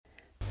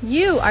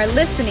You are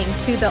listening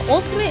to the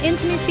Ultimate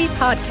Intimacy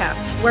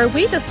Podcast, where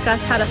we discuss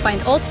how to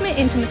find ultimate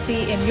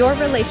intimacy in your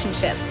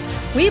relationship.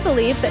 We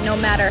believe that no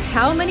matter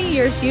how many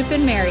years you've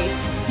been married,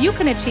 you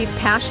can achieve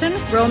passion,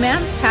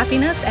 romance,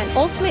 happiness, and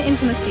ultimate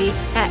intimacy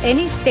at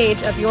any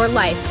stage of your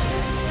life.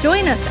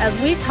 Join us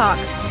as we talk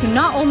to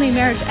not only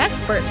marriage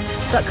experts,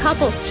 but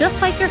couples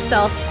just like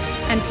yourself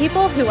and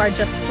people who are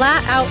just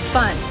flat out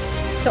fun.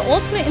 The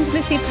Ultimate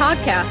Intimacy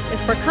Podcast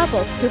is for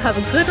couples who have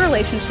a good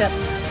relationship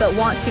but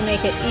want to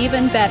make it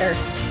even better.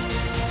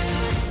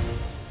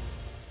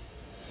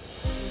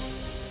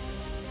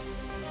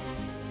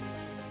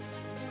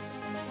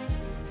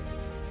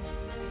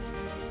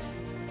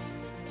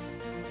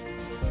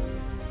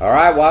 All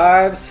right,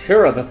 wives,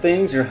 here are the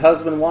things your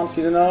husband wants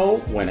you to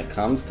know when it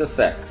comes to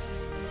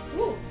sex.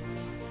 Ooh,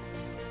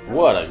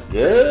 what a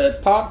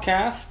good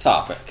podcast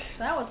topic.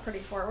 That was pretty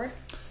forward.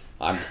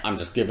 I'm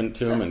just giving it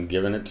to him and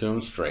giving it to him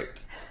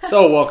straight.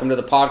 So, welcome to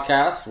the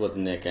podcast with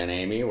Nick and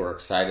Amy. We're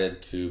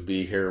excited to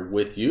be here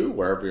with you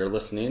wherever you're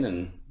listening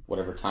and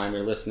whatever time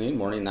you're listening,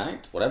 morning,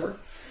 night, whatever.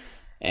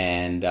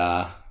 And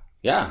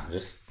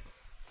just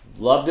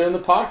love doing the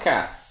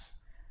podcasts.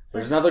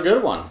 There's another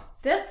good one.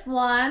 This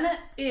one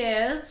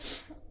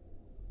is,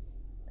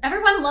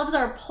 everyone loves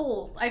our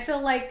polls. I feel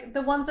like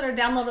the ones that are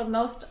downloaded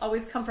most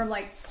always come from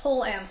like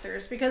poll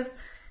answers because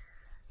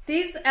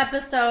these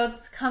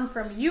episodes come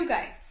from you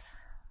guys,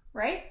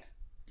 right?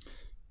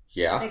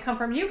 Yeah. They come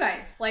from you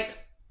guys. Like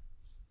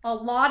a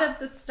lot of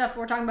the stuff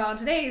we're talking about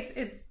today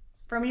is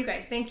from you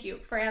guys. Thank you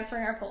for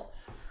answering our poll.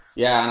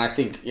 Yeah, and I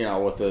think,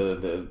 with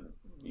the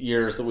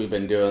years that we've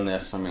been doing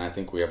this, I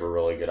think we have a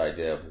really good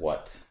idea of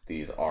what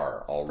these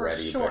are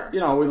already. For sure.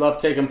 But, we love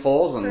taking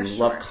polls and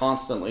love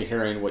constantly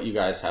hearing what you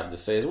guys have to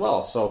say as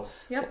well. So,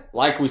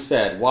 like we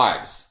said,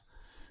 wives,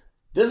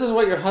 this is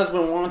what your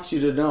husband wants you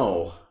to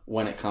know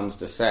when it comes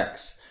to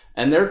sex.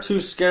 And they're too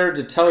scared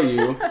to tell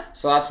you,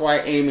 so that's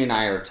why Amy and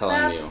I are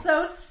telling you. That's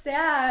so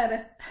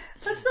sad.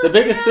 That's so the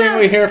biggest sad. thing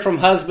we hear from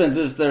husbands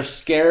is they're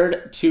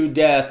scared to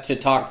death to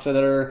talk to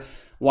their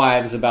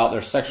wives about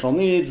their sexual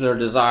needs, their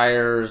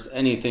desires,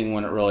 anything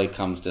when it really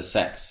comes to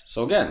sex.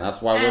 So again,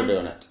 that's why we're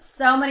doing it.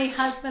 So many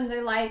husbands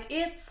are like,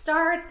 it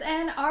starts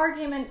an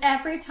argument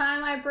every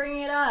time I bring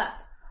it up.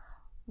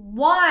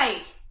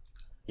 Why?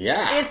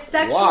 Yeah. Is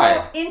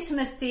sexual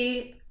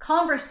intimacy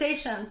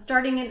conversation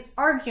starting an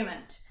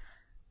argument?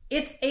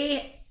 It's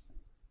a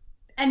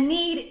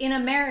need in a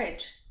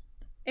marriage.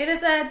 It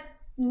is a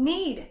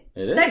need.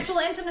 Sexual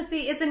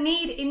intimacy is a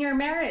need in your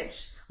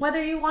marriage.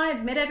 Whether you want to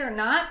admit it or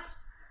not,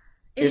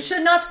 it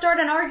should not start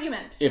an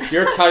argument. If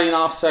you're cutting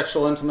off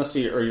sexual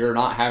intimacy or you're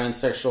not having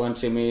sexual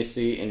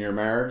intimacy in your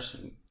marriage,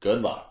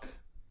 good luck.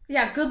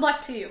 Yeah, good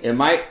luck to you. It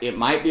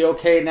might be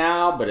okay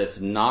now, but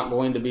it's not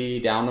going to be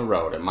down the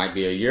road. It might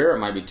be a year, it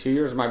might be 2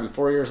 years, it might be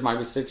 4 years, it might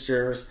be 6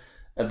 years.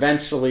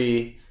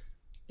 Eventually,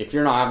 if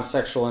you're not having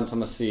sexual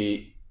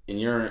intimacy and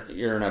you're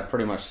in a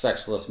pretty much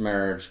sexless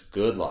marriage,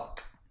 good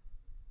luck.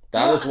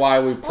 That is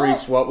why we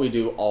preach what we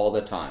do all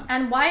the time.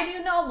 And why do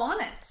you not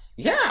want it?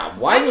 Yeah,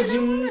 why would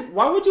you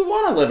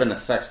want to live in a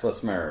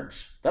sexless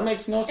marriage? That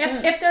makes no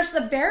sense. If there's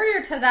a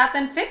barrier to that,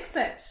 then fix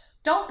it.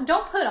 Don't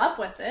put up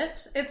with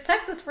it. It's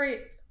sexist for you.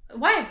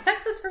 Why?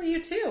 Sex is for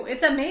you too.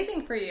 It's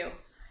amazing for you.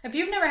 If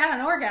you've never had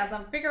an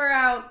orgasm, figure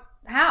out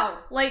how.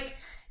 Like,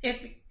 if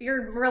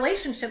your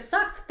relationship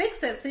sucks,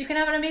 fix it so you can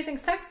have an amazing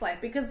sex life,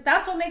 because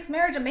that's what makes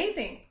marriage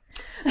amazing.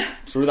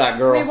 True that,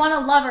 girl. We want a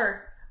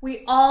lover.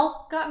 We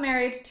all got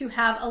married to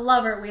have a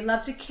lover. We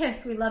love to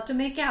kiss. We love to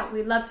make out.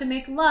 We love to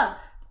make love.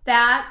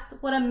 That's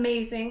what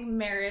amazing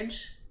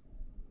marriage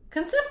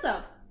consists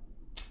of.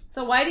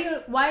 So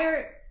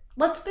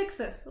let's fix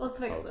this. Let's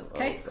fix this,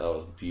 okay? That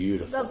was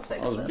beautiful. Let's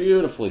fix this. That was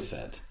beautifully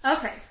said.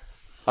 Okay.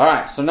 All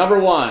right, so number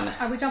one.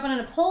 Are we jumping in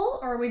a poll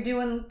or are we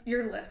doing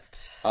your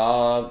list?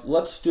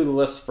 Let's do the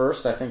list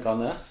first, I think, on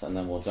this, and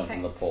then we'll jump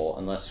in the poll,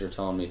 unless you're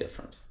telling me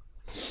different.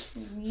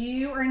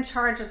 You are in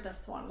charge of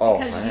this one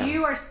because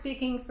you are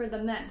speaking for the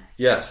men.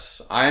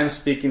 Yes, I am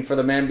speaking for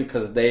the men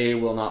because they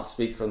will not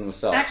speak for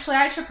themselves. Actually,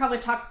 I should probably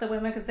talk to the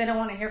women because they don't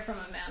want to hear from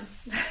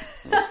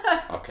a man.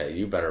 Okay,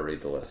 you better read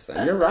the list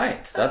then. You're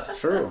right. That's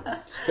true.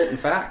 Spitting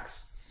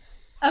facts.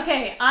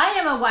 Okay, I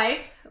am a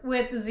wife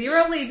with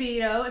zero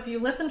libido. If you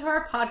listen to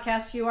our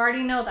podcast, you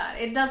already know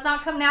that. It does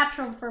not come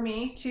natural for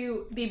me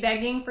to be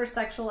begging for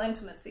sexual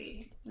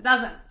intimacy. It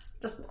doesn't.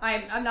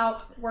 I'm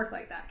not work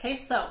like that. Okay,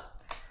 so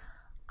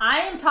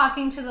I am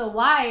talking to the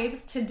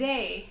wives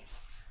today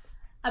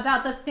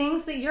about the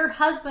things that your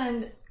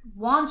husband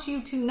wants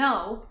you to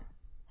know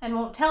and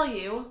won't tell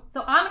you.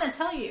 So I'm going to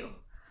tell you.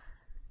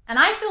 And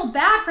I feel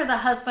bad for the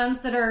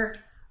husbands that are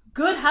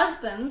good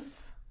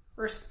husbands,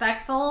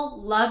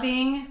 respectful,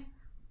 loving,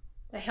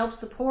 they help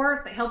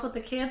support, they help with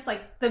the kids,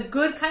 like the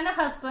good kind of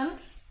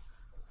husband,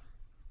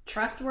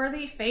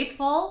 trustworthy,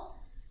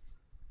 faithful,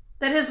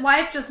 that his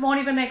wife just won't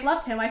even make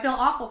love to him. I feel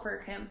awful for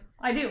him.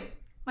 I do.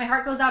 My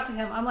heart goes out to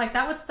him. I'm like,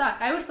 that would suck.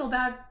 I would feel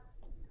bad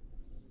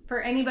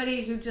for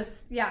anybody who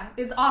just,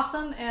 is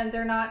awesome and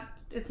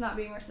it's not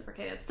being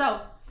reciprocated.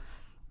 So,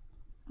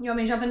 you want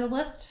me to jump into the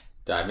list?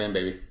 Dive in,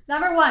 baby.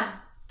 Number 1,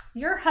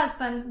 your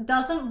husband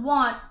doesn't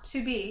want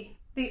to be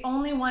the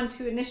only one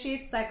to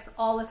initiate sex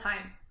all the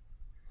time.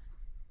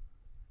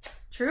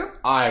 True?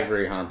 I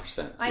agree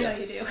 100%. I know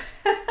you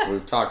do.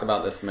 We've talked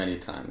about this many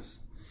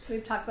times.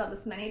 We've talked about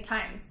this many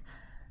times.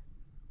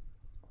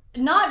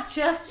 Not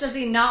just does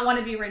he not want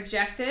to be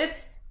rejected,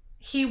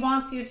 he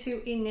wants you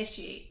to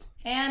initiate.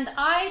 And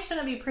I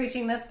shouldn't be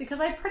preaching this because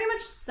I pretty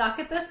much suck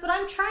at this, but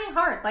I'm trying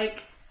hard.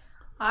 Like,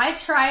 I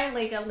try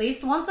like at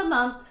least once a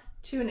month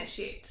to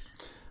initiate.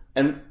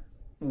 And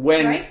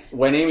when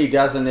Amy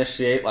does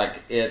initiate,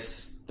 like,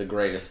 it's the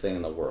greatest thing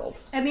in the world.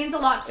 It means a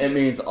lot to you. It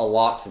means a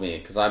lot to me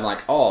because I'm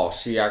like, oh,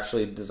 she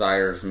actually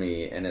desires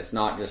me, and it's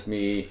not just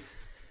me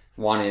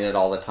wanting it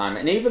all the time.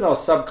 And even though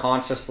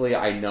subconsciously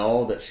I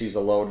know that she's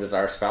a low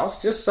desire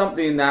spouse, just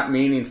something that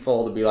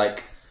meaningful to be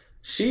like,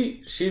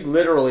 she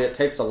literally, it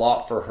takes a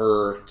lot for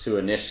her to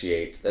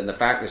initiate, and the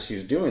fact that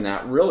she's doing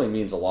that really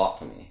means a lot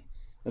to me.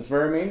 It's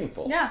very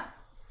meaningful. Yeah.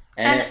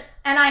 And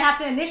I have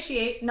to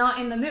initiate not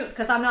in the mood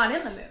because I'm not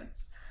in the mood.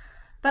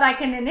 But I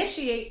can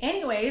initiate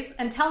anyways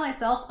and tell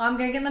myself I'm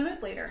going to get in the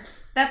mood later.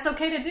 That's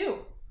okay to do.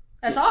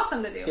 That's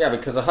awesome to do. Yeah,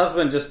 because a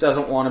husband just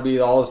doesn't want to be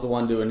always the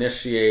one to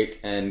initiate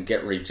and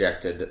get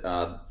rejected.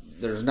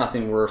 There's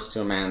nothing worse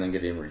to a man than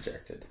getting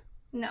rejected.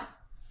 No.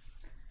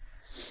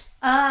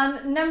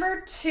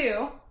 Number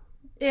 2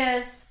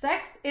 is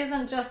sex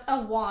isn't just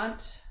a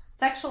want.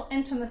 Sexual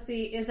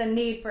intimacy is a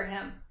need for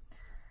him.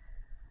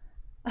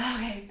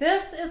 Okay,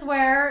 this is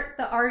where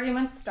the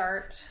arguments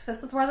start.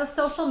 This is where the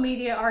social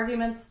media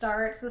arguments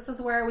start. This is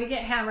where we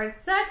get hammered.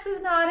 Sex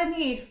is not a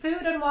need.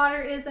 Food and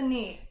water is a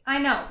need. I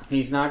know.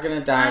 He's not going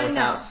to die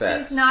without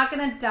sex. He's not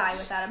going to die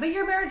without it. But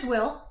your marriage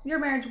will. Your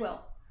marriage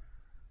will.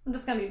 I'm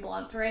just going to be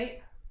blunt,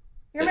 right?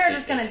 Your marriage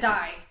is going to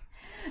die.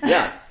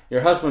 Yeah.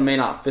 Your husband may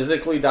not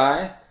physically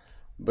die,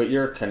 but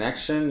your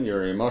connection,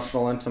 your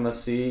emotional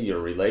intimacy, your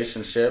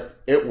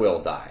relationship, it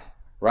will die.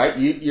 Right?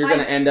 You're going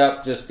to end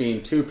up just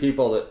being two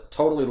people that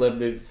totally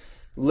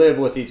live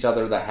with each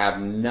other that have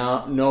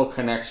no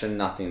connection,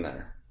 nothing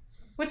there.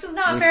 Which is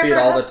not we fair see for it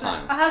all a the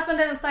time. A husband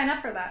didn't sign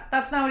up for that.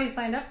 That's not what he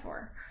signed up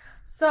for.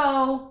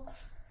 So,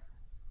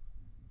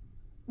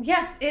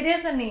 yes, it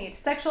is a need.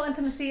 Sexual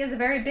intimacy is a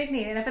very big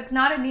need. And if it's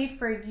not a need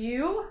for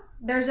you,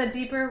 there's a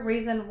deeper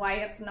reason why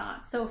it's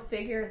not. So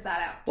figure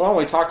that out. Well,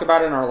 we talked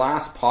about it in our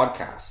last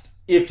podcast.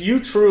 If you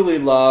truly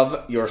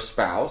love your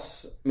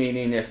spouse,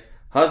 meaning if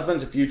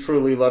you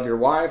truly love your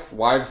wife,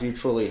 wives, you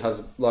truly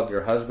love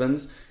your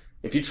husbands.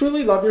 If you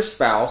truly love your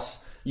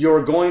spouse,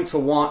 you're going to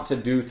want to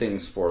do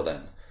things for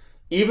them.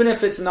 Even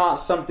if it's not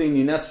something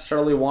you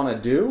necessarily want to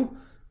do,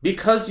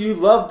 because you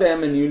love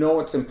them and you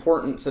know it's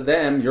important to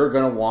them, you're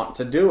going to want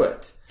to do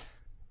it.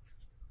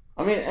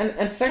 I mean,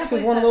 and sex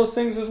is one of those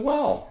things as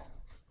well.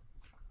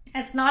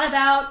 It's not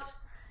about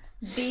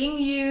being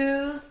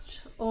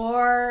used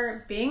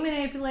or being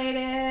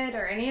manipulated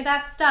or any of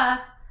that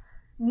stuff.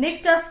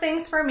 Nick does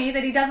things for me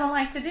that he doesn't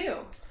like to do.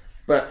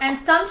 And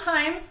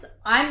sometimes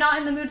I'm not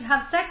in the mood to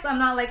have sex. I'm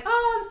not like,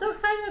 oh, I'm so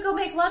excited to go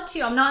make love to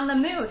you. I'm not in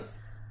the mood.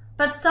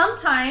 But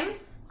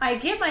sometimes I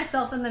get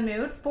myself in the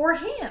mood for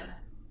him.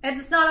 And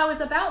it's not always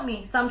about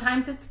me.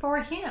 Sometimes it's for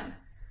him.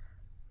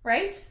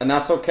 Right? And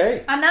that's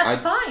okay. And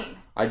that's fine.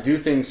 I do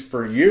things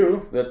for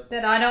you that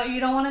you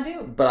don't want to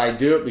do. But I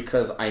do it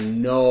because I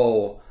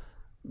know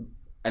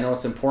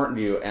it's important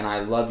to you, and I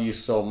love you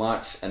so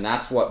much, and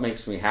that's what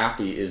makes me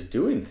happy, is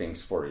doing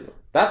things for you.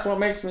 That's what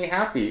makes me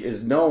happy,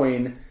 is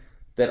knowing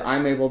that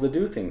I'm able to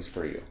do things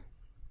for you.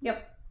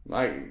 Yep.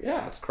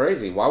 Yeah, it's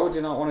crazy. Why would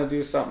you not want to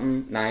do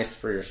something nice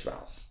for your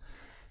spouse?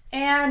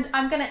 And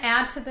I'm going to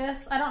add to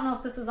this. I don't know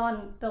if this is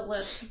on the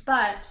list,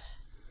 but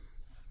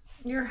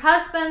your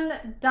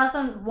husband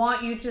doesn't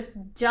want you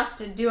just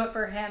to do it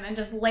for him and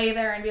just lay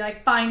there and be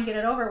like, fine, get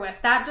it over with.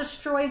 That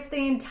destroys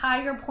the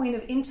entire point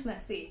of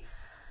intimacy.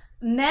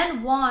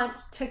 Men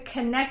want to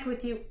connect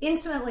with you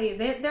intimately.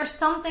 There's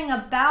something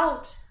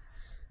about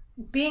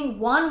being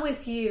one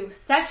with you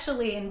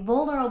sexually and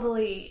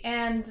vulnerably,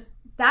 and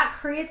that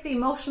creates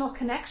emotional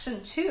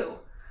connection too.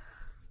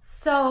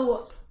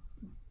 So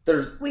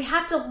we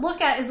have to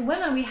look at, as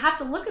women, we have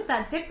to look at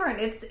that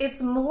different.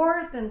 It's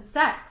more than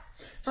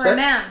sex for a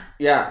man.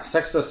 Yeah,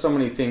 sex does so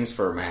many things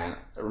for a man.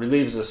 It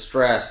relieves the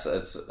stress.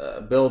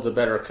 It builds a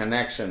better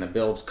connection. It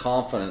builds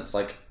confidence.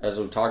 Like, as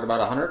we've talked about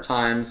 100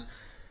 times,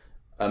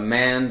 a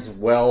man's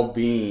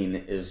well-being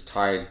is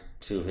tied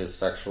to his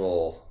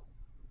sexual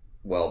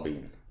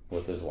well-being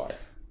with his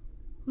wife.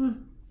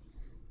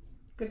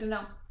 Good to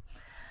know.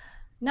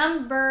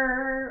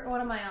 Number, what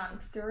am I on?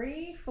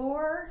 3,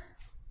 4?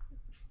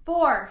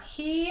 4,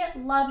 he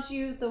loves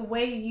you the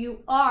way you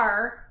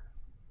are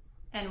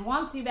and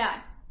wants you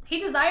bad. He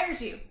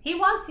desires you. He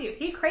wants you.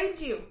 He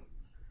craves you.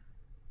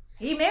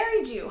 He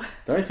married you.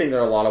 Don't you think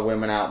there are a lot of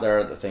women out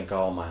there that think,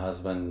 oh, my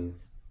husband,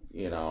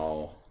 he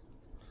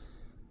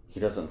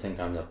doesn't think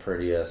I'm the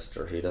prettiest,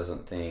 or he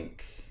doesn't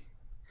think,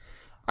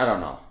 I don't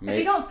know. If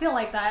you don't feel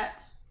like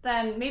that,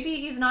 then maybe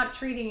he's not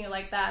treating you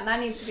like that, and that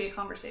needs to be a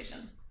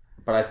conversation.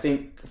 But I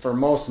think for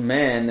most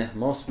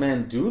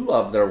men do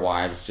love their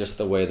wives just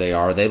the way they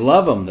are. They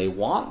love them. They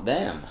want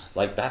them.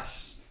 Like,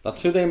 that's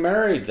who they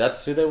married.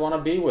 That's who they want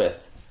to be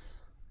with.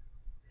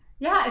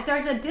 Yeah, if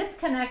there's a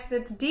disconnect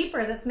that's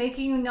deeper, that's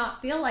making you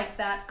not feel like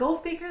that, go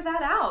figure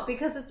that out,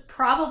 because it's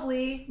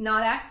probably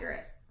not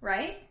accurate,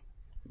 right?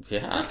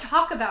 Yeah. Just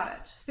talk about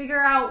it.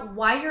 Figure out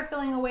why you're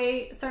feeling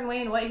a certain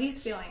way and what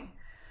he's feeling.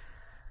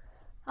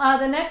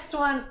 The next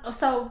one,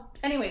 so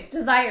anyways,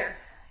 desire.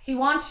 He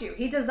wants you.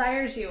 He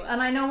desires you.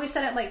 And I know we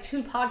said it like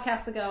 2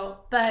 podcasts ago,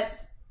 but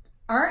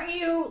aren't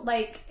you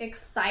like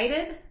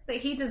excited that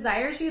he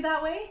desires you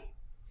that way?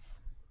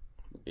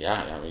 Yeah,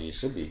 I mean, you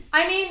should be.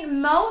 I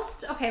mean,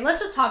 okay, let's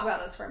just talk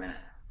about this for a minute.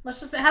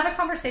 Let's just have a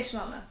conversation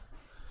on this.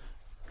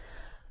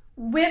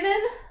 Women,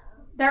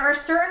 there are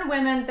certain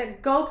women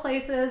that go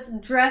places,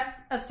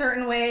 dress a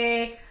certain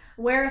way,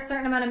 wear a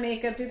certain amount of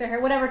makeup, do their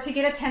hair, whatever, to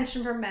get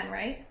attention from men,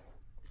 right?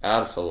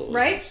 Absolutely.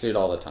 Right? I see it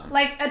all the time.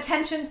 Like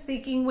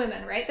attention-seeking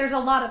women, right? There's a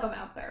lot of them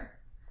out there.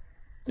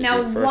 They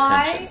do it for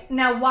attention.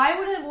 Why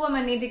would a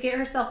woman need to get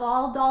herself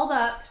all dolled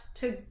up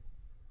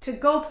to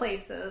go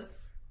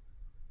places?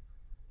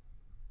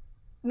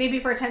 Maybe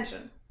for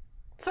attention.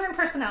 Certain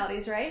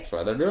personalities, right? That's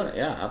why they're doing it.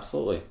 Yeah,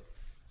 absolutely.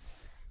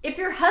 If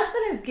your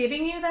husband is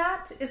giving you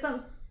that,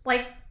 isn't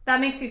like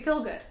that makes you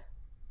feel good.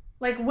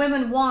 Like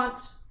women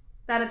want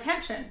that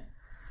attention.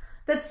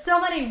 But so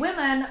many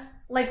women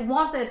like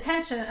want the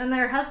attention and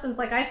their husband's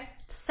like, I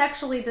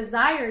sexually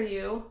desire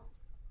you.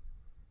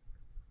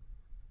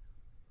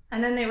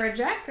 And then they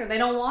reject or they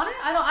don't want it.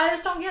 I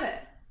just don't get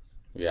it.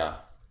 Yeah.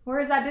 Where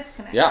is that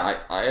disconnect? Yeah,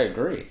 I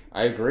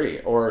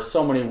agree. Or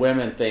so many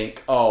women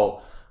think,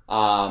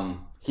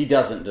 he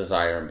doesn't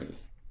desire me.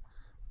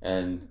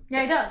 And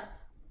yeah, he does.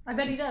 I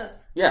bet he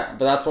does. Yeah,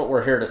 but that's what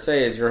we're here to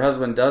say is your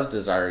husband does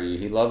desire you.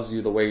 He loves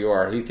you the way you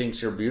are. He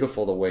thinks you're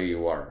beautiful the way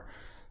you are.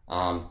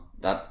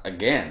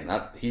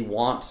 That he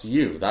wants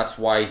you. That's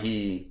why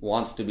he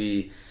wants to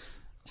be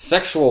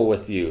sexual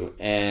with you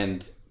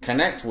and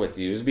connect with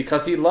you, is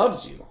because he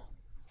loves you.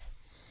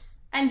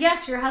 And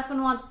yes, your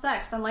husband wants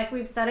sex. And like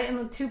we've said it in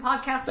the 2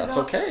 podcasts ago. That's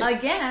okay.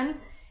 Again,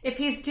 if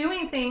he's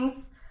doing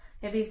things,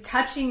 if he's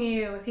touching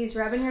you, if he's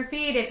rubbing your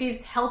feet, if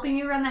he's helping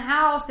you run the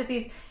house, if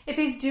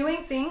he's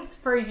doing things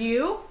for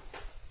you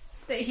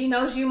that he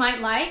knows you might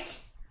like,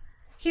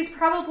 he's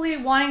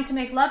probably wanting to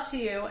make love to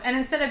you. And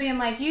instead of being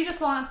like, you just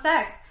want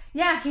sex.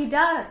 Yeah, he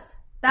does.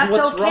 That's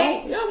what's okay.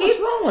 Wrong? Yeah, what's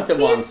wrong with him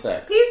wanting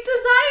sex? He's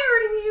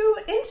desiring you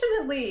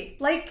intimately.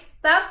 Like,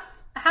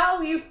 that's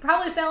how you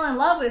probably fell in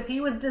love, is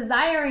he was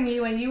desiring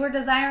you and you were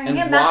desiring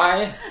him.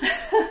 Why?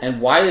 And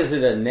why is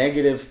it a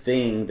negative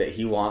thing that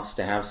he wants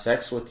to have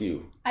sex with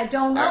you? I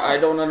don't know. I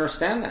don't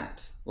understand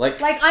that.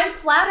 Like I'm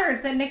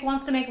flattered that Nick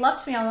wants to make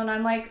love to me, and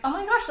I'm like, oh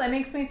my gosh, that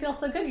makes me feel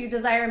so good. You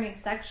desire me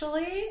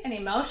sexually and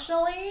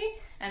emotionally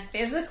and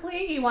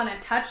physically. You want to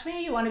touch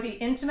me. You want to be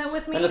intimate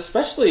with me. And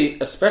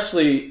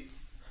especially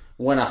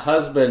when a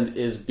husband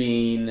is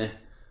being,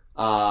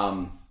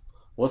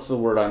 what's the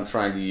word I'm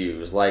trying to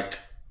use? Like,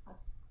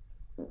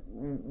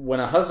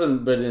 when a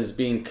husband is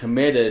being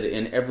committed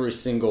in every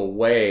single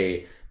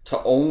way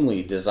to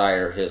only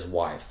desire his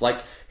wife.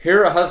 Like,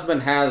 here a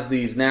husband has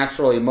these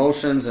natural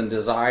emotions and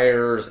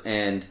desires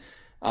and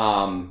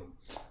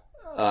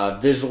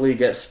visually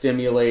gets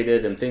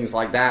stimulated and things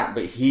like that,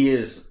 but he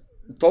is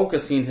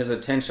focusing his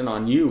attention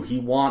on you. He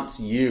wants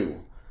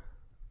you.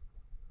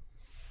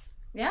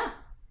 Yeah.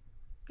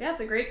 Yeah, it's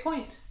a great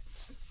point.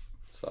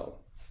 So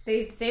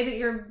they say that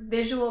you're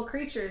visual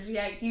creatures,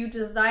 yet you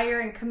desire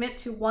and commit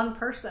to one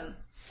person.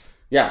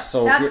 Yeah,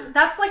 so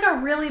that's like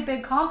a really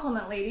big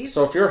compliment, ladies.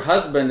 So if your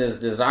husband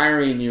is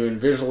desiring you and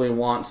visually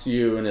wants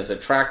you and is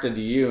attracted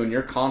to you and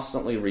you're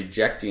constantly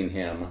rejecting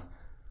him,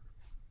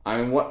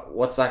 I mean,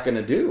 what's that going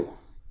to do?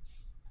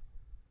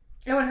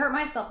 It would hurt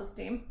my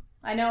self-esteem.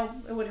 I know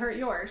it would hurt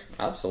yours.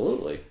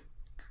 Absolutely.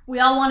 We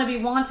all want to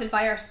be wanted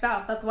by our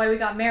spouse. That's why we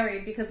got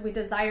married, because we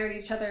desired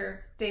each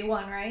other day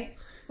one, right?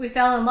 We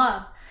fell in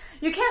love.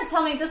 You can't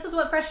tell me, this is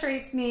what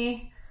frustrates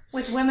me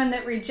with women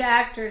that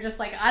reject, or just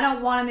like, I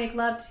don't want to make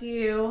love to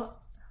you.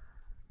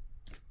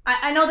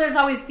 I know there's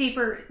always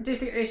deeper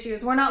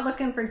issues. We're not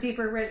looking for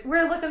deeper.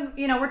 We're looking,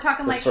 we're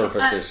talking like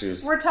surface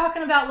issues. We're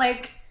talking about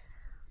like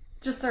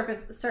just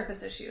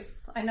surface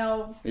issues. I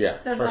know. Yeah,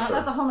 that's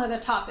a whole nother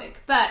topic.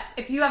 But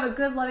if you have a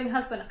good, loving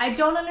husband, I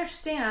don't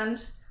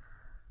understand.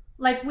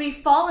 Like, we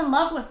fall in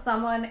love with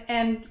someone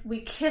and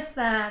we kiss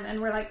them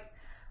and we're like,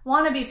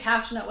 want to be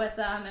passionate with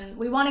them, and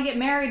we want to get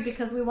married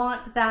because we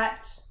want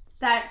that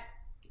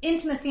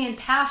intimacy and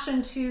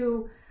passion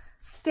to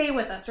stay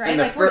with us, right?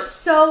 Like, we're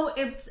so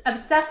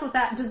obsessed with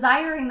that,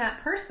 desiring that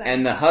person.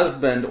 And the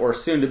husband or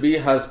soon-to-be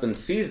husband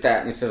sees that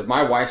and he says,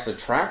 my wife's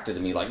attracted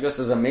to me. Like, this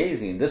is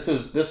amazing. This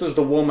is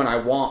the woman I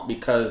want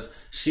because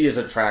she is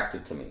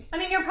attracted to me. I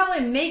mean, you're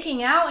probably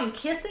making out and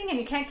kissing and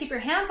you can't keep your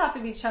hands off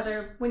of each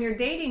other when you're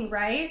dating,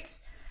 right?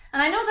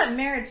 And I know that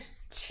marriage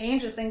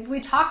changes things. We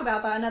talk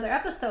about that in other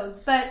episodes,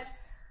 but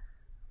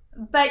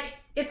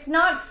it's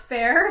not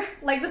fair.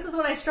 Like, this is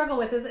what I struggle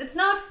with, is it's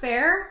not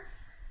fair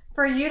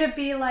for you to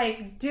be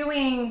like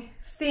doing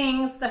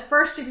things the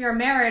first of your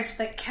marriage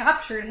that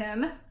captured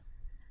him,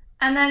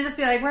 and then just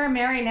be like, we're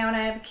married now and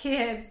I have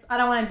kids, I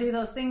don't want to do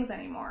those things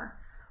anymore.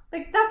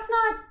 Like, that's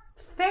not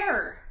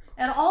fair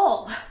at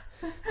all.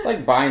 It's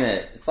like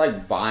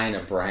buying a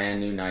brand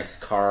new nice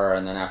car,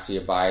 and then after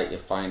you buy it, you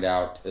find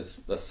out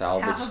it's a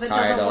salvage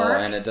title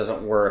and it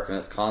doesn't work, and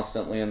it's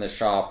constantly in the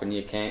shop and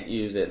you can't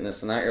use it and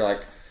this and that. You're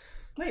like,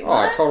 wait, oh,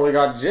 what? I totally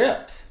got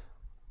gypped.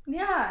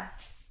 Yeah.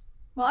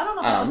 Well, I don't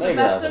know if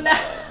that was the best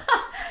analogy.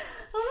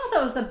 I don't know if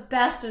that was the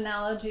best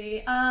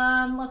analogy.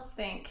 Let's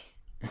think.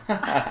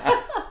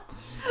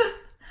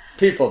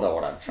 People know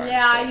what I'm trying to say.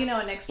 Yeah, you know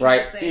what Nick's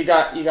trying to say. You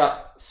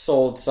got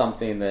sold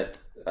something that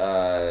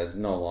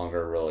no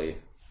longer really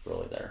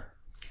there.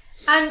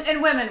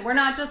 And women, we're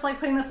not just like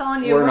putting this all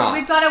on you.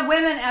 We've got a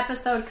women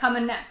episode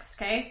coming next,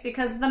 okay?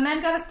 Because the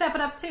men got to step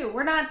it up too.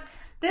 We're not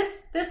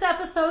this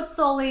episode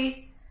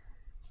solely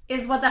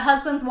is what the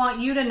husbands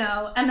want you to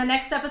know, and the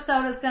next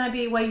episode is going to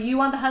be what you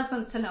want the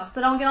husbands to know. So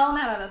don't get all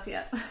mad at us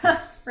yet,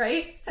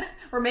 right?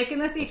 We're making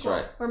this equal.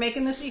 That's right. We're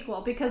making this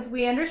equal because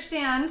we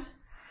understand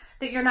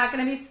that you're not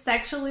going to be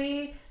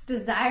sexually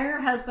desire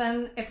your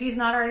husband if he's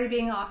not already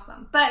being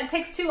awesome. But it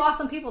takes two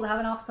awesome people to have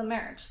an awesome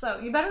marriage. So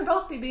you better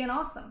both be being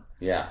awesome.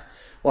 Yeah.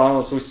 Well,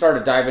 as we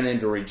started diving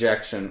into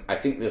rejection, I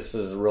think this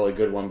is a really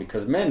good one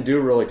because men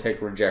do really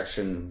take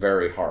rejection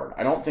very hard.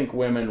 I don't think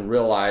women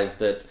realize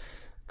that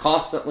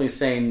constantly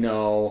saying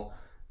no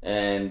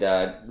and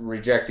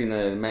rejecting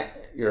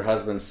your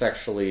husband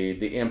sexually,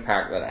 the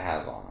impact that it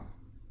has on him.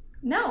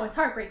 No, it's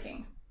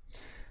heartbreaking.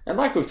 And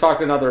like we've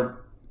talked in other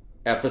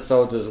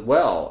episodes as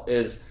well,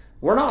 is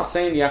we're not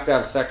saying you have to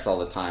have sex all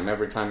the time,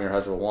 every time your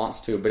husband wants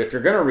to, but if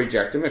you're going to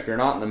reject him, if you're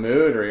not in the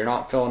mood or you're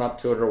not feeling up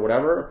to it or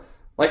whatever,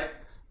 like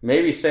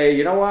maybe say,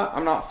 you know what,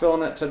 I'm not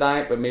feeling it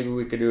tonight, but maybe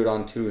we could do it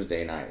on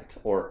Tuesday night.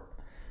 Or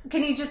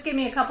can you just give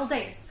me a couple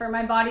days for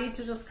my body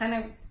to just kind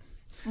of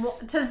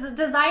to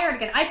desire it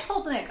again? I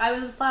told Nick, I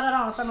was just flat out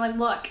honest. I'm like,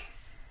 look,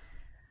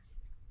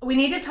 we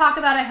need to talk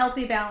about a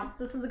healthy balance.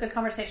 This is a good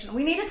conversation.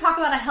 We need to talk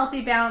about a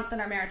healthy balance in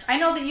our marriage. I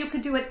know that you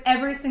could do it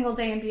every single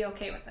day and be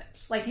okay with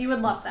it. Like, you would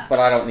love that. But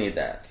I don't need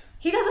that.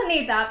 He doesn't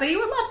need that, but he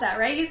would love that,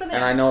 right? He's a man.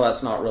 And I know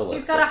that's not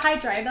realistic. He's got a high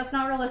drive. That's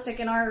not realistic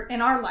in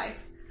our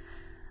life.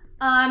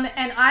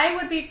 And I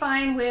would be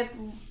fine with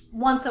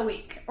once a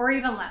week or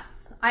even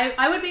less.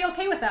 I would be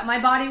okay with that. My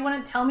body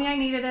wouldn't tell me I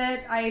needed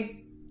it.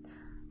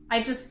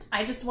 I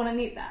just wouldn't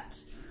need that.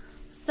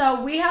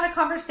 So we had a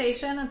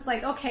conversation. It's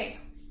like, okay,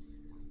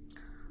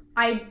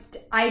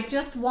 I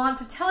just want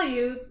to tell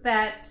you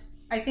that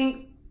I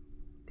think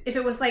if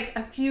it was like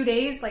a few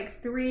days,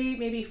 like 3,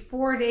 maybe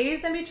 4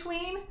 days in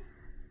between,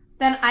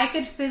 then I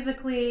could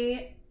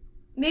physically,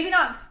 maybe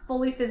not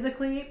fully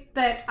physically,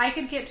 but I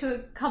could get to a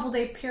couple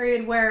day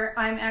period where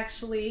I'm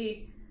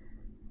actually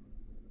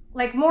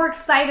like more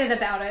excited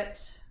about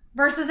it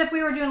versus if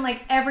we were doing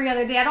like every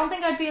other day. I don't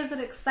think I'd be as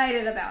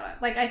excited about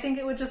it. Like, I think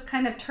it would just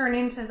kind of turn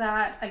into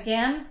that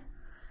again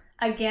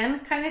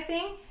kind of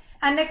thing.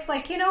 And Nick's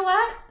like, you know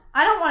what?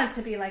 I don't want it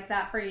to be like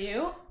that for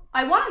you.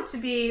 I want it to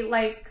be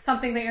like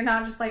something that you're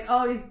not just like,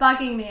 oh, he's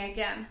bugging me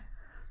again.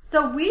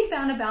 So we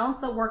found a balance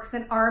that works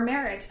in our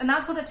marriage. And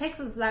that's what it takes,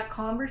 is that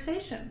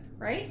conversation,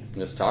 right?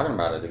 Just talking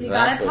about it, exactly. You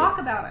got to talk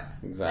about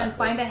it. Exactly. And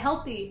find a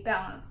healthy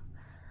balance.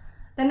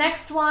 The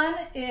next one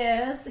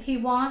is he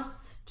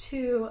wants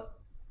to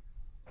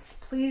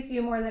please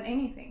you more than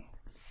anything.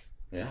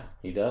 Yeah,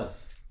 he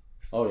does.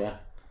 Oh, yeah.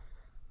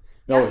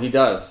 No, he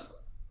does.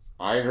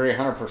 I agree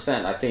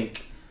 100%. I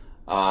think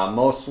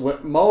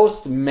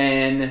most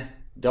men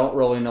don't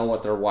really know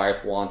what their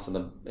wife wants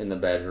in the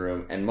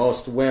bedroom, and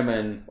most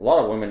women, a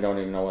lot of women don't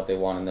even know what they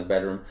want in the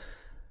bedroom.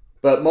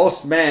 But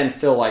most men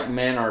feel like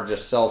men are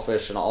just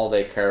selfish and all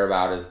they care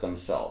about is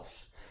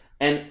themselves.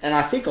 And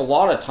I think a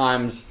lot of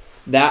times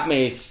that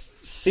may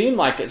seem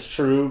like it's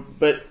true,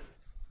 but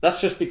that's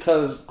just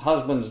because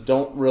husbands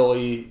don't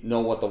really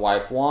know what the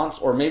wife wants,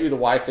 or maybe the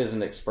wife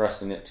isn't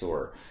expressing it to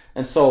her.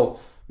 And so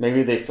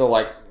maybe they feel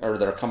like, or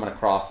they're coming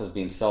across as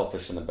being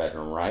selfish in the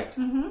bedroom, right?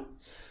 Mm-hmm.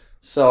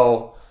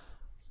 So,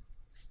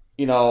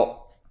 you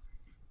know,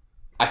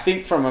 I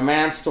think from a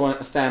man's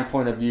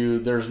standpoint of view,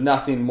 there's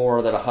nothing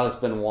more that a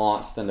husband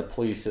wants than to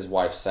please his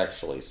wife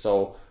sexually.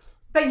 So,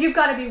 but you've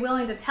got to be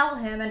willing to tell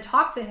him and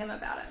talk to him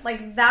about it.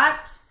 Like,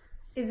 that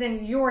is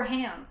in your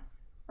hands,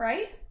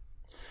 right?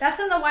 That's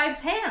in the wife's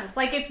hands.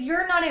 Like, if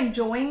you're not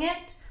enjoying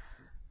it,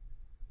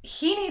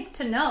 he needs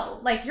to know.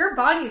 Like, your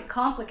body is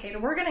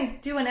complicated. We're going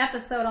to do an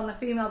episode on the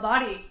female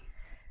body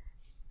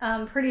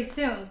pretty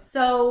soon.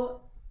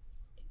 So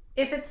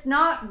if it's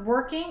not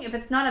working, if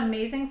it's not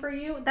amazing for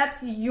you,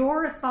 that's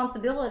your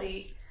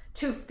responsibility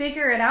to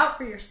figure it out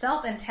for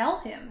yourself and tell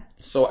him.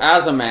 So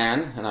as a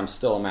man, and I'm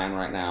still a man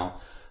right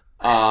now,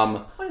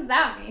 what does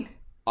that mean?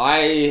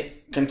 I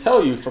can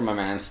tell you from a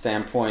man's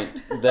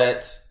standpoint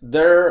that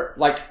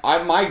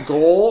my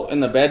goal in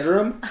the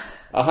bedroom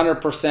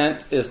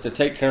 100% is to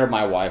take care of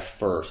my wife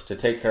first, to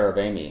take care of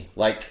Amy.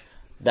 Like,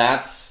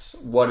 that's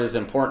what is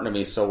important to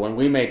me. So when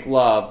we make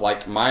love,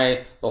 like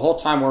the whole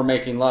time we're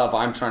making love,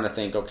 I'm trying to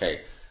think,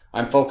 okay,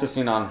 I'm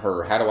focusing on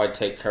her. How do I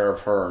take care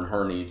of her and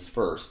her needs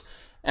first?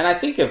 And I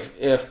think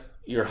if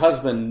your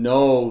husband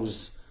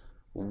knows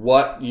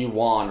what you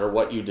want or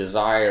what you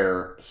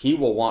desire, he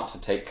will want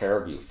to take care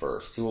of you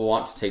first. He will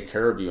want to take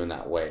care of you in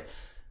that way.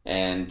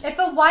 And if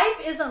a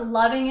wife isn't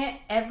loving it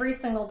every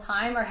single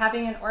time or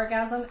having an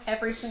orgasm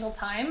every single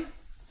time,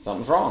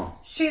 something's wrong.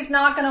 She's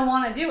not going to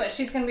want to do it.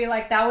 She's going to be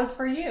like, that was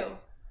for you.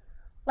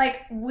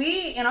 Like,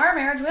 in our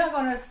marriage, we don't go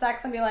into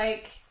sex and be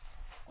like,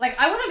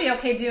 I wouldn't be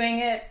okay doing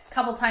it a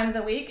couple times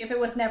a week if it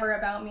was never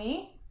about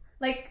me.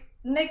 But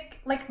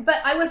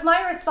it was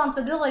my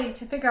responsibility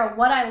to figure out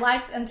what I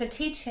liked and to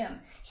teach him.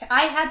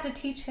 I had to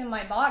teach him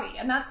my body,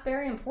 and that's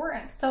very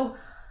important. So,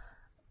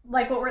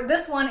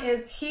 this one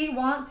is, he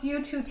wants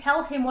you to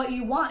tell him what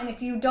you want, and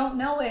if you don't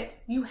know it,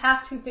 you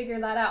have to figure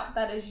that out.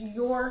 That is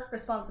your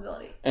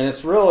responsibility. And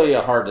it's really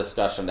a hard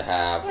discussion to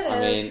have.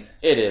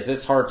 It is.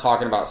 It's hard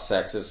talking about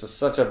sex. It's just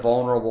such a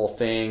vulnerable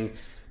thing.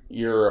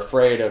 You're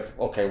afraid of,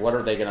 okay, what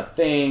are they going to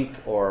think?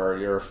 Or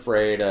you're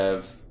afraid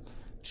of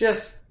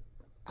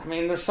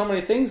there's so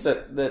many things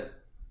that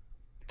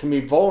can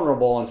be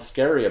vulnerable and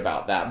scary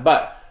about that.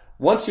 But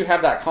once you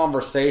have that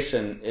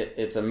conversation,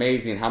 it's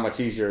amazing how much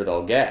easier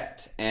they'll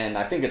get. And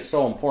I think it's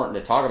so important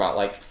to talk about.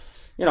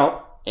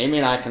 Amy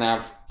and I can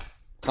have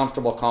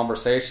comfortable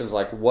conversations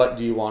like, what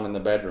do you want in the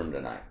bedroom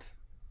tonight?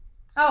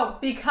 Oh,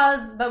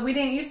 but we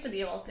didn't used to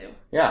be able to.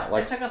 Yeah.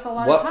 It took us a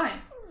lot of time.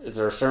 Is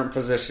there a certain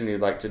position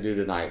you'd like to do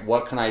tonight?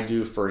 What can I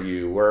do for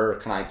you? Where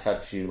can I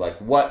touch you?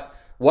 What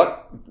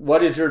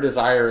is your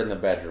desire in the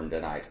bedroom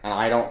tonight? And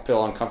I don't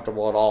feel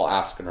uncomfortable at all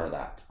asking her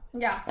that.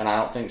 Yeah. And I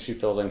don't think she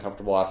feels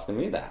uncomfortable asking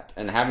me that.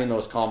 And having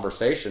those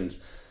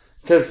conversations.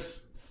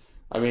 Because,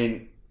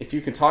 if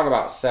you can talk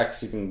about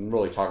sex, you can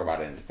really talk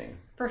about anything.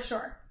 For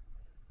sure.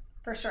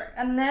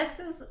 And this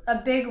is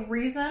a big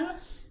reason.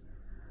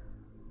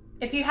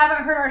 If you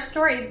haven't heard our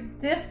story,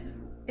 this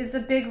is the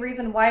big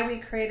reason why we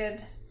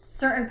created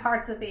certain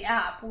parts of the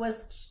app,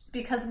 was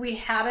because we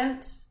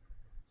hadn't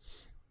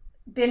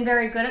been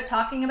very good at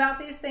talking about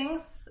these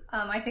things.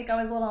 I think I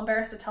was a little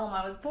embarrassed to tell him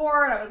I was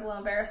bored. I was a little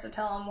embarrassed to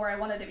tell him where I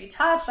wanted to be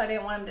touched. I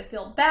didn't want him to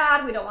feel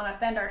bad. We don't want to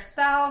offend our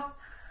spouse.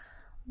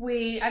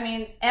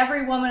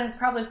 Every woman has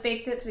probably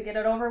faked it to get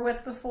it over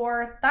with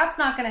before. That's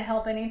not going to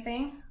help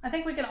anything. I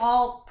think we could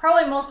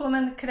probably most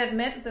women could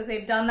admit that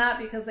they've done that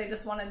because they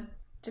just wanted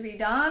to be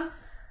done.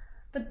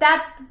 But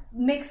that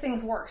makes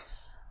things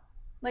worse.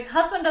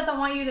 Husband doesn't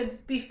want you to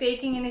be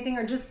faking anything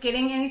or just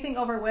getting anything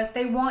over with.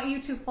 They want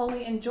you to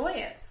fully enjoy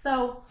it.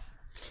 So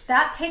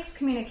that takes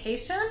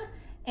communication,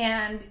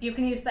 and you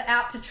can use the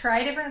app to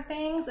try different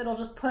things. It'll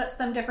just put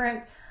some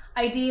different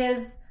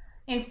ideas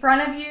in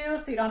front of you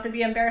so you don't have to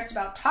be embarrassed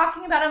about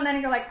talking about them.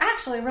 Then you're like,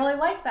 actually, I really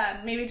like that.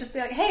 And maybe just be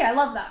like, hey, I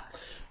love that.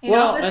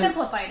 It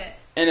simplified it.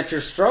 And if you're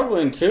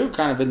struggling too,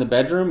 kind of in the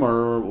bedroom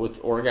or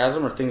with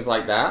orgasm or things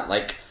like that,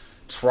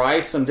 try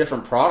some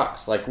different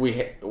products. We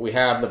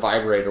have the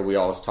vibrator we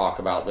always talk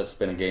about that's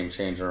been a game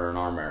changer in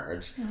our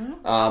marriage.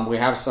 Mm-hmm. We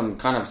have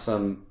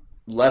some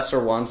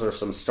lesser ones or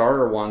some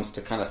starter ones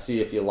to kind of see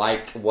if you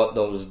like what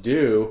those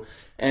do.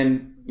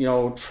 And,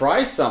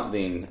 try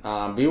something.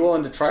 Be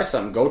willing to try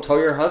something. Go tell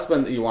your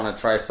husband that you want to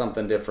try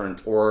something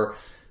different, or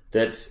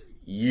that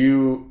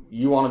you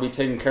want to be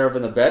taken care of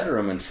in the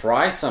bedroom, and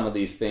try some of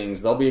these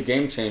things. They'll be a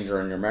game changer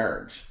in your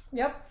marriage.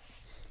 Yep.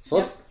 So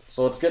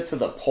let's get to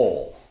the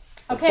poll.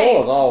 The Okay.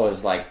 poll is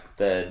always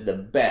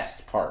the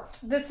best part.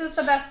 This is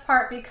the best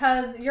part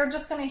because you're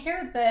just going to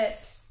hear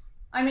that.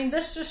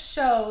 This just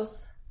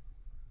shows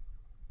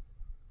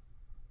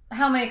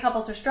how many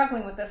couples are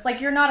struggling with this.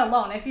 You're not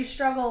alone. If you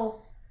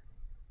struggle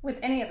with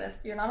any of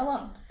this, you're not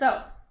alone.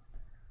 So,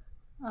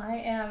 I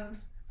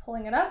am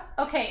pulling it up.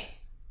 Okay.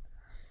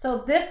 So,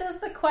 this is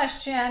the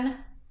question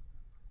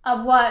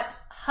of what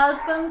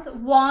husbands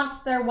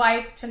want their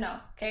wives to know,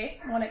 okay,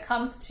 when it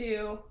comes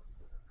to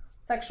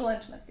sexual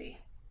intimacy.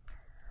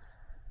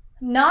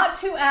 Not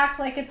to act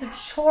like it's a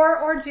chore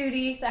or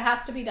duty that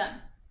has to be done.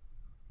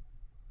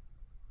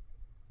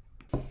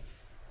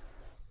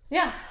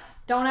 Yeah,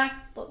 don't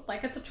act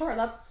like it's a chore.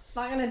 That's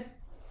not going to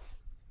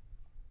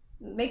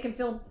make him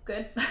feel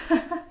good,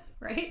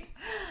 right?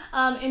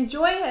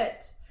 Enjoy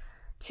it.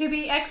 To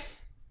be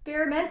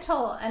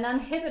experimental and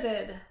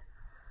uninhibited.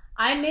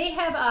 I may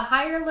have a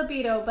higher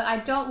libido, but I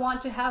don't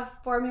want to have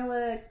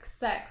formulaic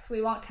sex.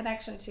 We want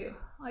connection too.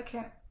 I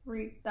can't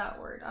read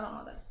that word. I don't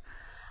know that.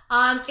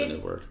 It's a new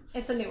word.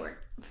 It's a new word.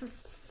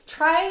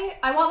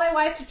 I want my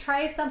wife to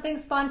try something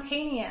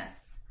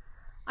spontaneous.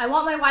 I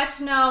want my wife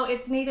to know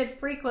it's needed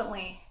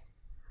frequently.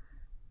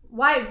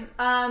 Wives,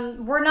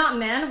 we're not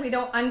men. We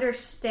don't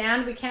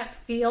understand. We can't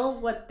feel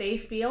what they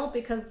feel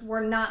because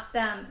we're not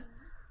them.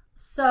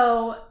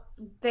 So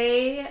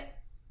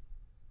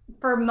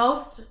for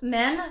most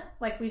men,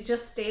 like we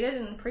just stated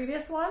in the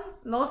previous one,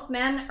 most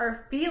men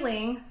are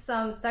feeling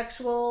some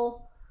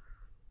sexual,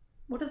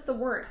 what is the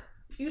word?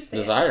 You say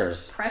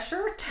desires.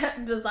 Pressure?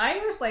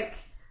 Desires?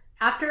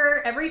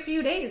 After every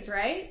few days,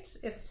 right?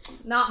 If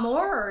not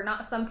more, or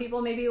not, some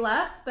people maybe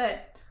less, but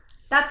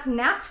that's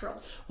natural.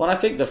 Well, I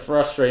think the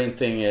frustrating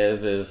thing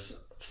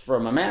is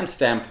from a man's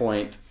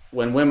standpoint,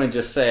 when women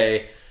just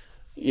say,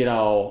 you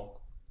know,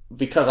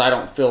 because I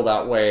don't feel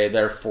that way,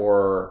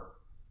 therefore,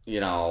 you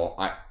know,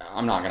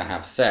 I'm not going to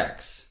have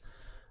sex.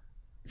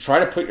 Try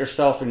to put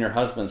yourself in your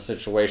husband's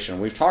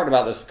situation. We've talked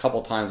about this a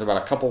couple times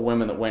about a couple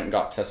women that went and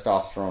got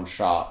testosterone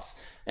shots,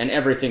 and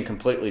everything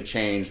completely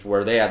changed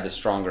where they had the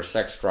stronger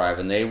sex drive,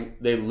 and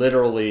they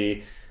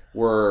literally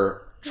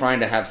were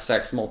trying to have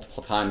sex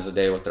multiple times a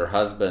day with their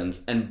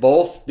husbands. And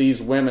both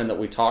these women that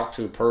we talked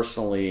to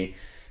personally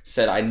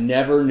said, I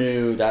never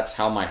knew that's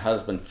how my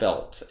husband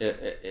felt.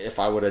 If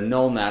I would have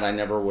known that, I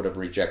never would have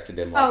rejected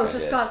him like I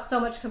did. Got so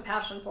much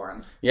compassion for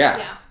him.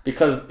 Yeah.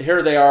 Because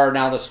here they are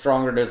now, the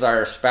stronger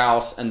desire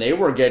spouse, and they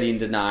were getting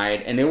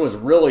denied, and it was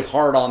really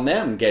hard on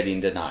them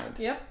getting denied.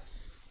 Yep.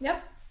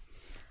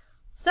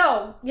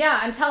 So, yeah,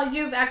 until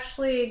you've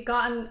actually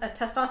gotten a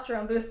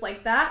testosterone boost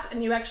like that,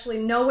 and you actually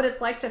know what it's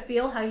like to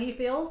feel how he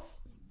feels,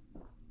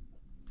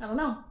 I don't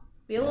know.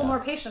 Be a little more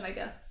patient, I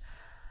guess.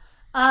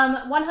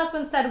 One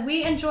husband said,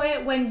 we enjoy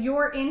it when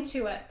you're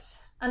into it.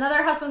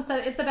 Another husband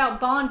said, it's about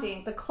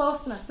bonding, the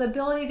closeness, the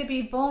ability to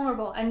be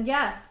vulnerable, and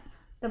yes,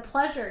 the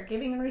pleasure,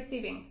 giving and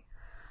receiving.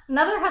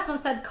 Another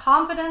husband said,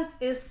 confidence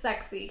is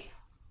sexy.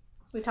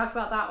 We talked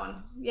about that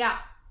one. Yeah.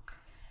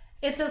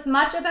 It's as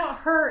much about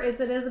her as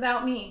it is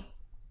about me.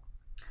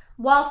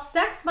 While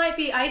sex might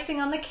be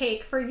icing on the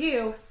cake, for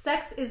you,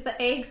 sex is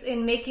the eggs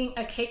in making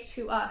a cake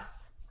to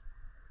us.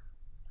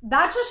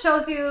 That just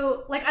shows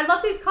you, like, I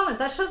love these comments.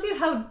 That shows you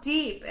how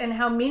deep and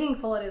how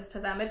meaningful it is to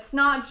them. It's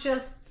not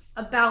just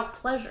about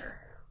pleasure.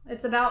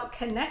 It's about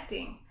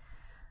connecting.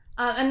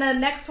 And the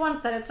next one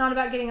said, it's not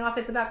about getting off,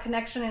 it's about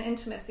connection and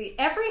intimacy.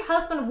 Every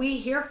husband we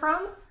hear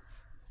from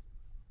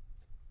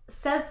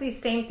says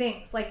these same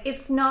things. Like,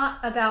 it's not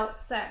about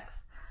sex.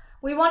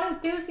 We want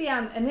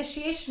enthusiasm,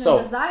 initiation,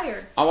 and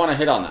desire. I want to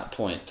hit on that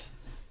point.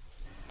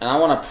 And I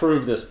want to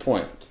prove this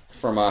point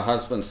from a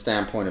husband's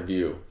standpoint of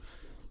view.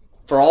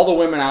 For all the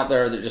women out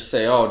there that just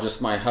say, oh,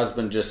 just my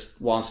husband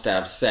just wants to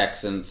have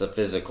sex and it's a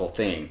physical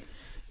thing.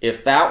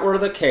 If that were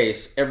the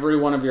case, every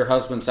one of your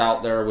husbands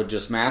out there would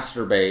just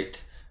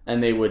masturbate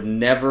and they would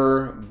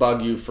never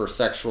bug you for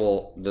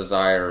sexual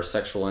desire or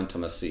sexual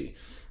intimacy.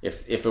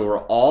 If it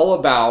were all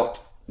about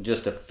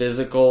just a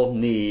physical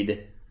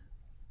need,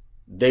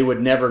 they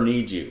would never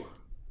need you,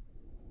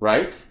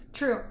 right?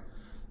 True.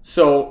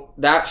 So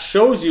that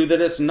shows you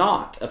that it's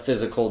not a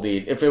physical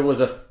need. It's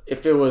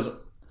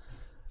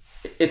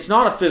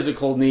not a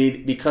physical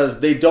need because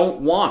they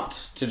don't want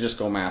to just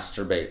go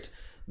masturbate.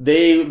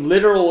 They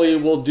literally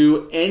will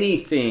do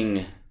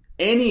anything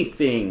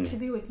to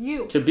be with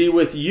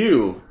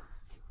you,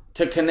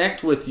 to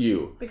connect with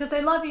you. Because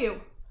they love you.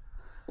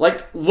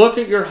 Like, look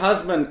at your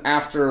husband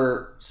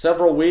after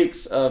several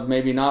weeks of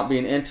maybe not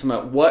being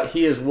intimate, what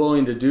he is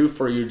willing to do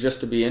for you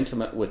just to be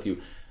intimate with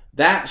you.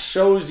 That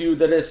shows you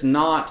that it's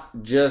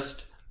not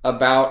just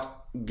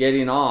about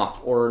getting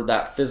off or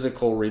that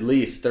physical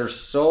release. There's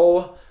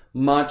so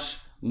much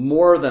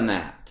more than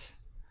that.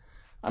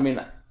 I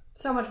mean...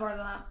 so much more than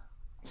that.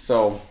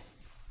 So...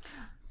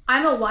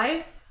 I'm a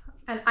wife,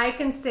 and I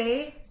can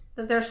say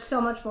that there's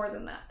so much more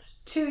than that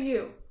to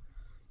you.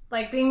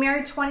 Like, being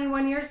married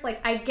 21 years,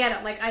 like, I get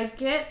it. Like, I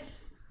get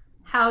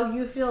how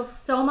you feel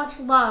so much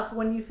love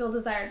when you feel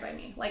desired by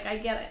me. Like, I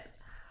get it.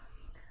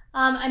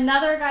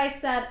 Another guy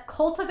said,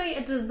 cultivate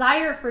a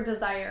desire for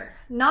desire,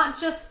 not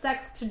just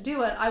sex to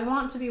do it. I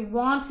want to be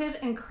wanted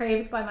and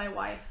craved by my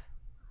wife.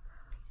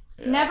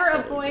 Yeah, never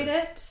avoid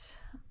it.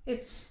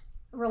 It's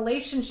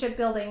relationship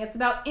building. It's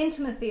about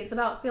intimacy. It's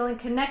about feeling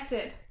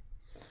connected.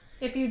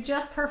 If you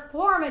just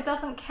perform, it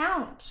doesn't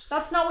count.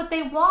 That's not what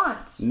they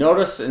want.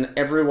 Notice in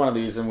every one of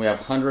these, and we have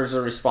hundreds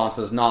of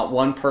responses, not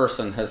one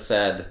person has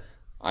said,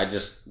 I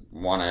just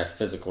want a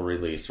physical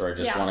release, or I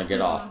just want to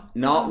get off.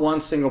 Not one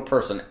single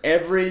person.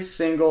 Every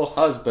single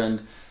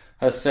husband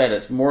has said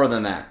it's more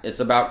than that. It's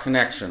about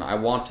connection. I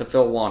want to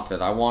feel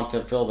wanted. I want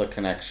to feel the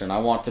connection. I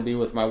want to be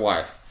with my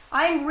wife.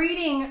 I'm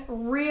reading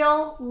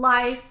real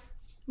life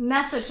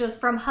messages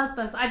from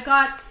husbands. I've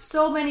got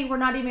so many, we're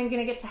not even going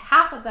to get to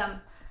half of them.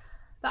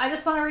 But I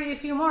just want to read a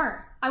few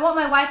more. I want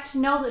my wife to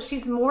know that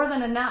she's more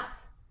than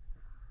enough.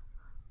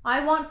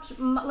 I want,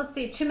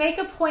 to make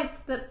a point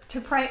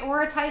to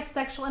prioritize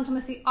sexual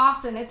intimacy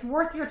often. It's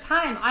worth your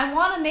time. I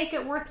want to make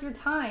it worth your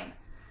time.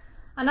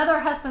 Another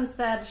husband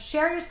said,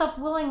 share yourself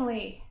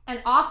willingly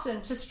and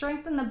often to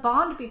strengthen the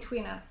bond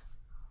between us.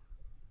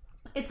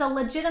 It's a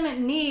legitimate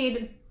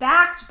need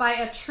backed by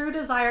a true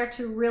desire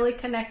to really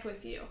connect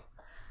with you.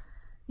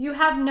 You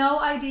have no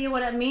idea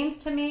what it means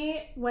to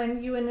me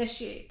when you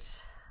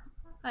initiate.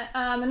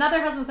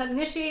 Another husband said,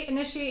 initiate.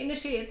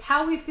 It's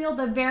how we feel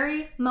the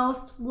very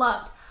most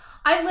loved.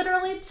 I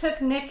literally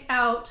took Nick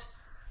out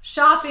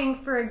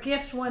shopping for a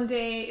gift one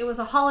day. It was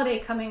a holiday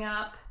coming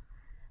up.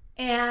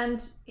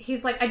 And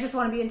he's like, I just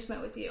want to be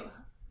intimate with you.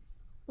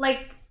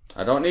 Like,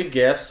 I don't need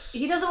gifts.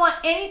 He doesn't want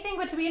anything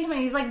but to be intimate.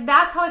 He's like,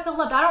 that's how I feel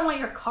loved. I don't want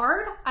your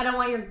card. I don't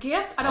want your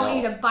gift. I don't want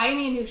you to buy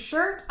me a new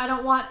shirt. I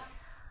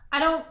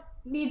don't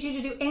need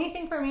you to do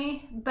anything for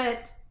me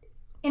but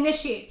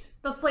initiate.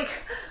 That's like...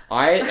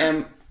 I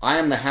am I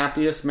am the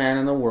happiest man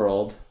in the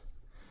world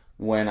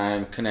when I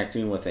am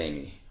connecting with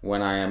Amy,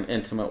 when I am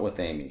intimate with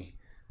Amy.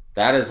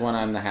 That is when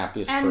I'm the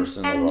happiest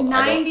person in the world.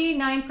 And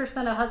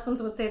 99% of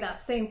husbands would say that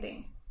same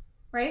thing,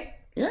 right?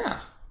 Yeah.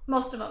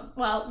 Most of them.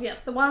 Well,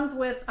 yes, the ones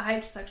with a high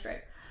sex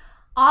drive.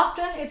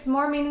 Often, it's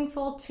more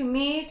meaningful to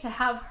me to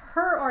have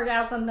her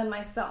orgasm than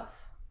myself.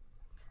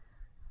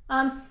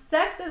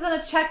 Sex isn't a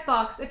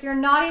checkbox. If you're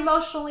not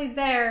emotionally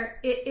there,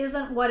 it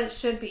isn't what it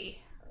should be.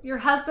 Your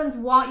husbands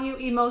want you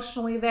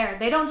emotionally there.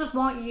 They don't just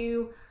want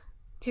you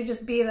to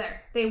just be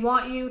there. They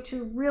want you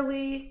to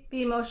really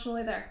be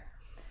emotionally there.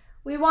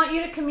 We want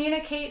you to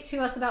communicate to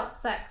us about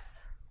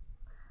sex.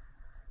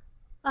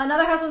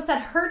 Another husband said,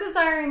 her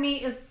desiring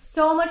me is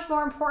so much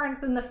more important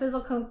than the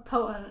physical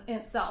component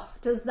itself.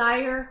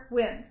 Desire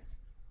wins.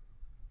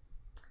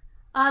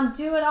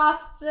 Do it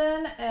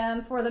often,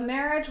 and for the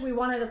marriage, we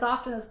want it as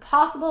often as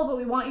possible, but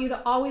we want you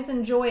to always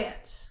enjoy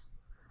it.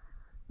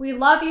 We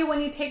love you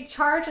when you take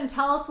charge and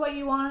tell us what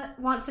you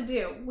want to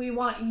do. We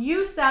want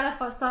you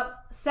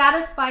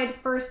satisfied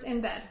first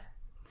in bed.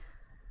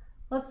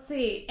 Let's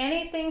see.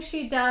 Anything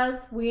she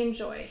does, we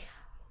enjoy.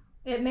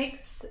 It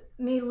makes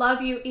me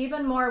love you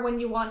even more when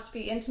you want to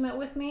be intimate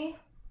with me.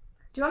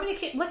 Do you want me to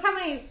keep? Look how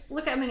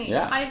many.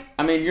 Yeah.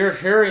 I mean, you're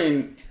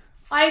hearing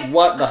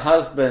what the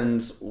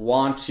husbands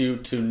want you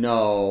to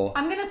know.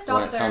 I'm gonna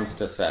stop when it comes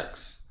to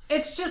sex.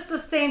 It's just the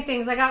same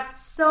things. I got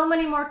so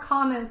many more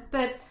comments,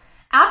 but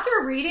after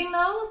reading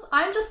those,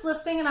 I'm just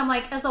listening and I'm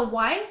like, as a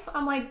wife,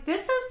 I'm like,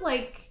 this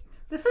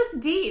is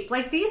deep.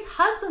 Like, these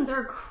husbands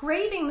are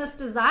craving this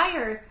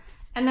desire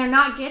and they're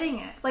not getting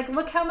it. Like,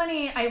 look how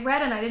many I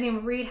read, and I didn't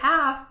even read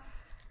half.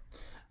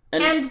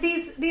 And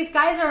these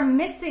guys are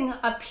missing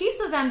a piece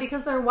of them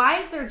because their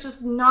wives are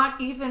just not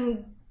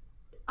even,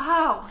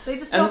 they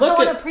just feel so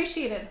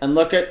unappreciated. And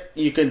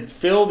you can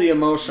feel the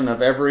emotion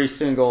of every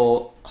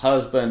single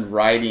husband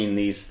writing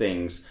these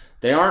things.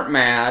 They aren't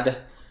mad.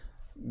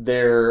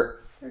 They're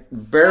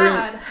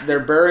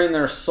burying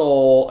their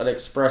soul and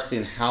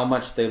expressing how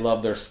much they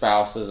love their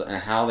spouses and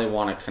how they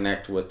want to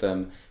connect with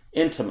them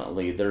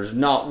intimately. There's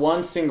not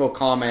one single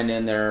comment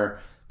in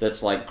there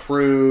that's like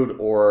crude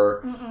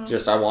or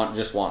just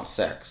want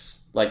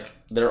sex. Like,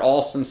 they're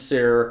all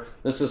sincere.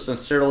 This is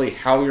sincerely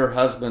how your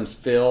husbands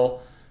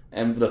feel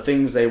and the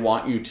things they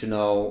want you to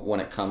know when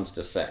it comes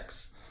to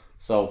sex.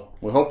 So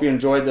we hope you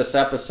enjoyed this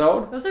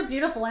episode. Those are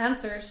beautiful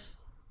answers.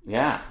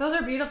 Yeah. Those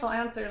are beautiful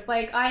answers.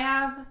 Like,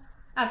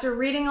 after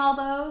reading all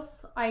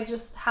those, I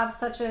just have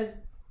such I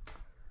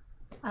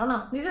don't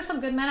know. These are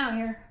some good men out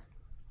here.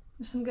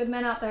 There's some good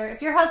men out there.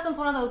 If your husband's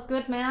one of those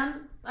good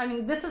men, I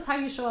mean, this is how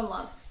you show him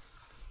love.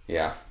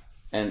 Yeah.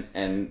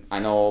 And I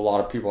know a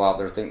lot of people out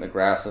there think the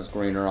grass is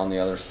greener on the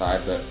other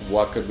side, but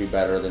what could be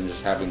better than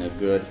just having a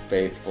good,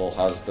 faithful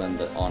husband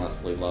that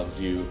honestly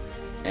loves you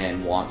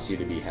and wants you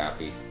to be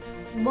happy?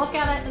 Look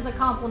at it as a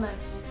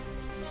compliment.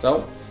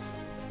 So,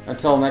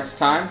 until next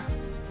time,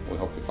 we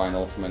hope you find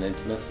ultimate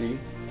intimacy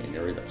in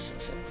your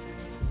relationship.